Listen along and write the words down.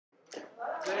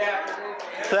Good afternoon.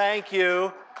 Thank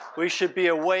you. We should be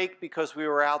awake because we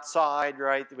were outside,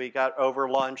 right? We got over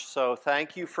lunch. So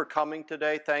thank you for coming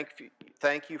today.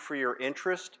 Thank you for your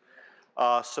interest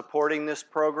supporting this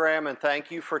program, and thank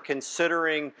you for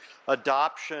considering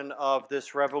adoption of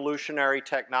this revolutionary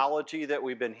technology that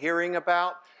we've been hearing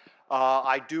about.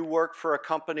 I do work for a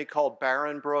company called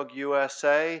Barenbrug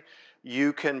USA.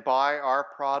 You can buy our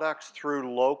products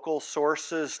through local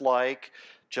sources like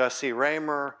Jesse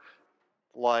Raymer,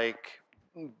 like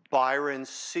Byron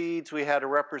Seeds. We had a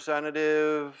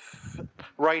representative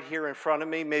right here in front of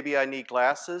me. Maybe I need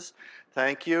glasses.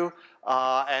 Thank you.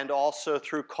 And also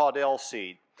through Caudell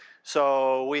Seed.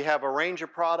 So we have a range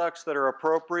of products that are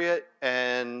appropriate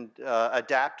and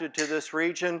adapted to this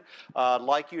region. I'd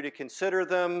like you to consider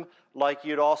them. Like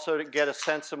you'd also get a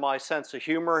sense of my sense of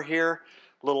humor here.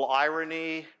 Little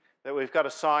irony that we've got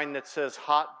a sign that says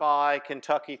Hot Buy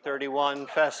Kentucky 31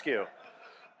 Fescue.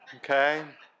 Okay.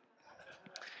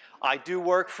 I do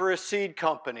work for a seed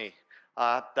company.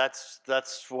 That's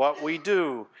what we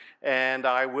do. And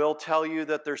I will tell you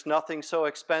that there's nothing so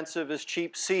expensive as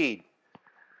cheap seed.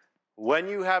 When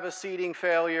you have a seeding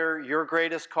failure, your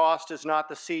greatest cost is not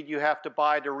the seed you have to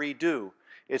buy to redo.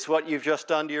 It's what you've just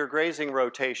done to your grazing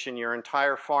rotation, your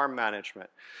entire farm management.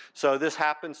 So this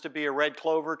happens to be a red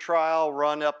clover trial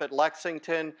run up at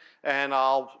Lexington, and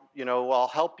I'll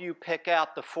help you pick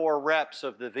out the 4 reps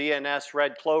of the VNS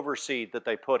red clover seed that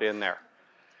they put in there.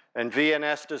 And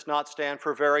VNS does not stand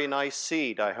for very nice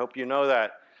seed. I hope you know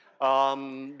that.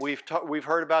 We've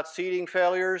heard about seeding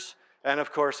failures, and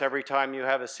of course, every time you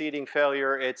have a seeding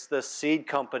failure, it's the seed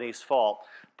company's fault.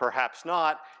 Perhaps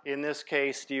not. In this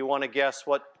case, do you want to guess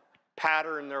what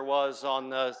pattern there was on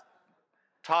the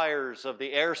tires of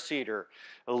the air seeder?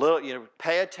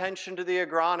 Pay attention to the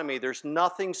agronomy. There's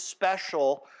nothing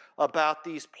special about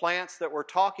these plants that we're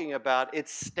talking about.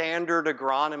 It's standard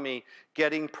agronomy,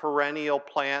 getting perennial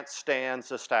plant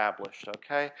stands established,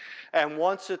 okay? And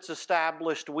once it's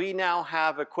established, we now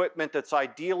have equipment that's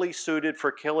ideally suited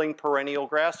for killing perennial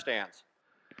grass stands.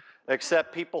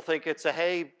 Except people think it's a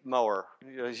hay mower.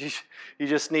 You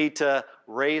just need to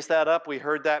raise that up. We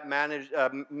heard that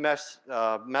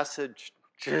message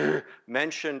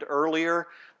mentioned earlier.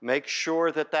 Make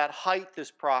sure that that height is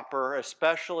proper,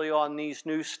 especially on these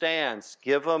new stands.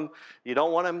 Give them, you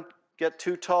don't want them get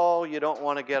too tall, you don't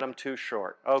want to get them too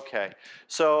short. Okay,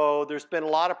 so there's been a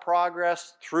lot of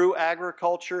progress through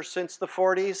agriculture since the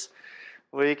 40s.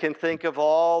 We can think of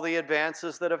all the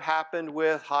advances that have happened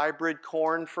with hybrid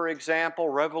corn, for example,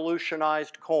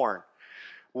 revolutionized corn.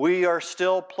 We are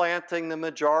still planting the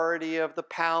majority of the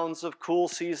pounds of cool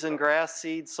season grass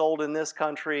seed sold in this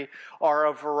country are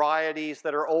of varieties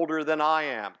that are older than I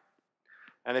am.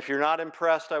 And if you're not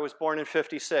impressed, I was born in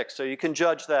 '56, so you can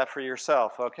judge that for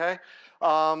yourself, okay?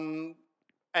 And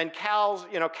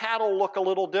cattle look a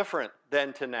little different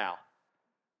then to now.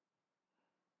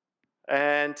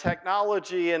 And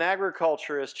technology in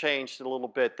agriculture has changed a little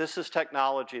bit. This is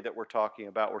technology that we're talking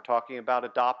about. We're talking about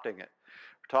adopting it.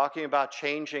 We're talking about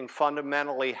changing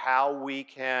fundamentally how we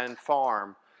can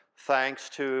farm thanks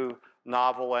to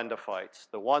novel endophytes.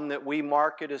 The one that we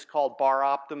market is called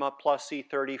Optima plus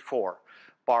E34.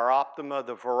 Optima,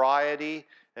 the variety,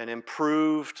 an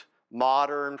improved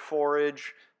modern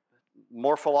forage,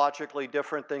 morphologically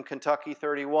different than Kentucky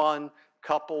 31,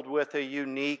 coupled with a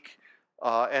unique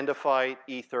endophyte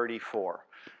E34.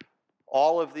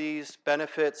 All of these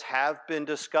benefits have been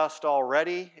discussed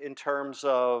already in terms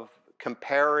of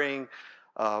comparing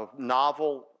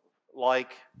novel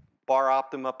like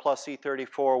Optima plus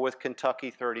E34 with Kentucky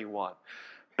 31.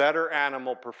 Better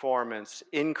animal performance,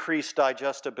 increased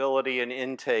digestibility and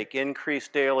intake,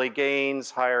 increased daily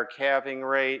gains, higher calving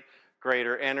rate,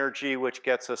 greater energy, which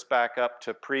gets us back up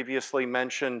to previously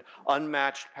mentioned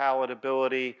unmatched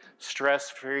palatability,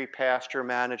 stress-free pasture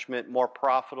management, more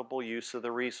profitable use of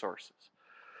the resources.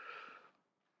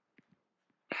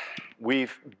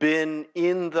 We've been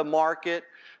in the market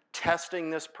testing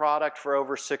this product for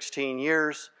over 16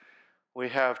 years. We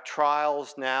have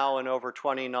trials now in over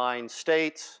 29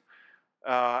 states.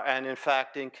 And in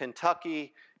fact, in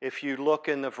Kentucky, if you look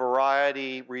in the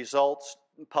variety results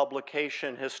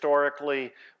publication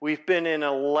historically, we've been in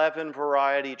 11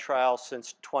 variety trials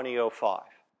since 2005.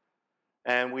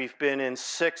 And we've been in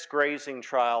 6 grazing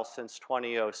trials since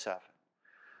 2007.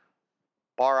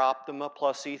 Optima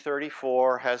plus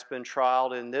E34 has been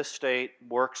trialed in this state,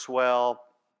 works well.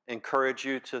 Encourage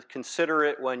you to consider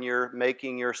it when you're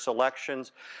making your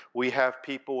selections. We have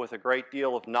people with a great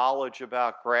deal of knowledge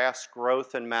about grass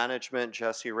growth and management.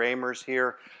 Jesse Raymer's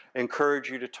here.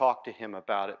 Encourage you to talk to him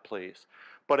about it, please.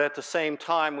 But at the same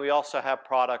time, we also have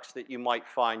products that you might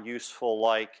find useful,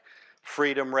 like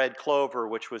Freedom Red Clover,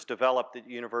 which was developed at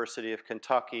the University of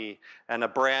Kentucky, and a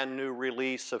brand new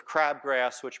release of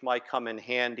crabgrass, which might come in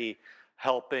handy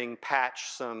helping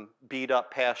patch some beat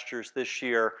up pastures this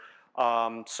year.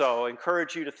 So I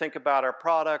encourage you to think about our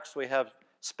products. We have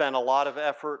spent a lot of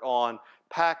effort on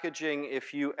packaging.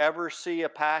 If you ever see a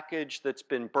package that's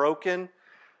been broken,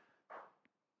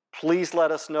 please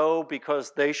let us know,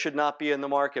 because they should not be in the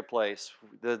marketplace.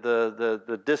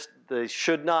 They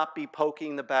should not be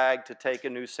poking the bag to take a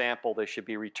new sample. They should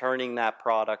be returning that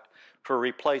product for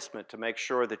replacement to make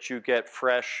sure that you get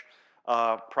fresh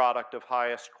product of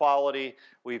highest quality.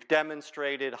 We've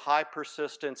demonstrated high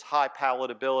persistence, high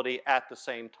palatability at the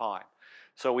same time.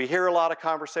 So we hear a lot of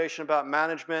conversation about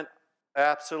management.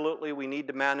 Absolutely, we need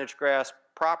to manage grass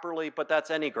properly, but that's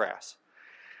any grass.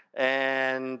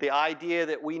 And the idea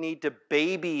that we need to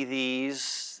baby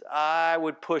these, I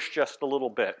would push just a little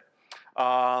bit.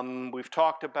 We've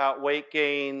talked about weight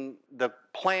gain. The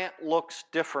plant looks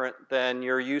different than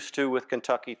you're used to with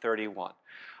Kentucky 31.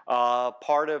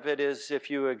 Part of it is if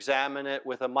you examine it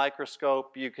with a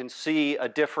microscope, you can see a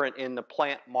difference in the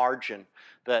plant margin,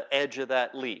 the edge of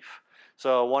that leaf.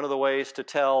 So one of the ways to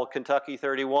tell Kentucky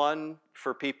 31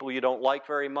 for people you don't like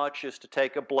very much is to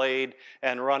take a blade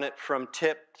and run it from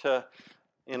tip to,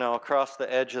 across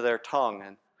the edge of their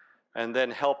tongue, and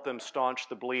then help them staunch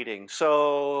the bleeding.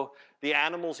 So the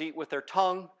animals eat with their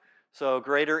tongue, so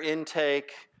greater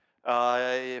intake.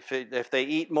 If they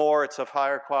eat more, it's of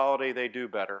higher quality, they do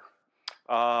better.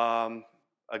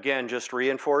 Again, just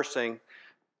reinforcing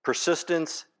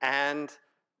persistence and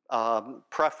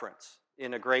preference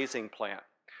in a grazing plant.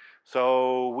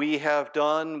 So we have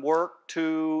done work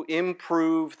to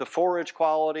improve the forage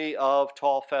quality of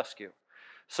tall fescue.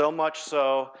 So much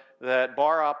so that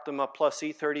Bar Optima plus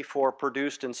E34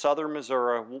 produced in southern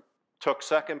Missouri took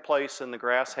second place in the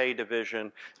grass hay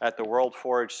division at the World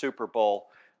Forage Super Bowl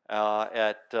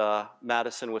at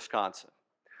Madison, Wisconsin.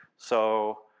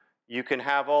 So you can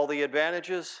have all the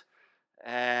advantages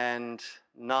and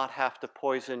not have to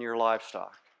poison your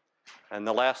livestock. And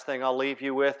the last thing I'll leave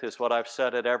you with is what I've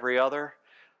said at every other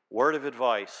word of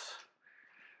advice.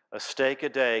 A steak a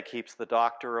day keeps the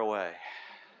doctor away.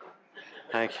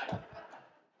 Thank you.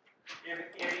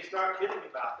 And he's not kidding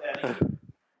about that either.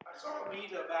 I saw him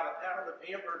eat about a pound of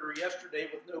hamburger yesterday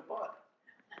with no bun.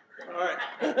 All right.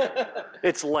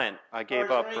 It's Lent. I gave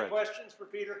up. Are there any questions for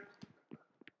Peter?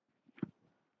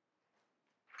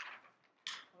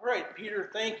 All right, Peter,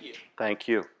 thank you. Thank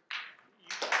you.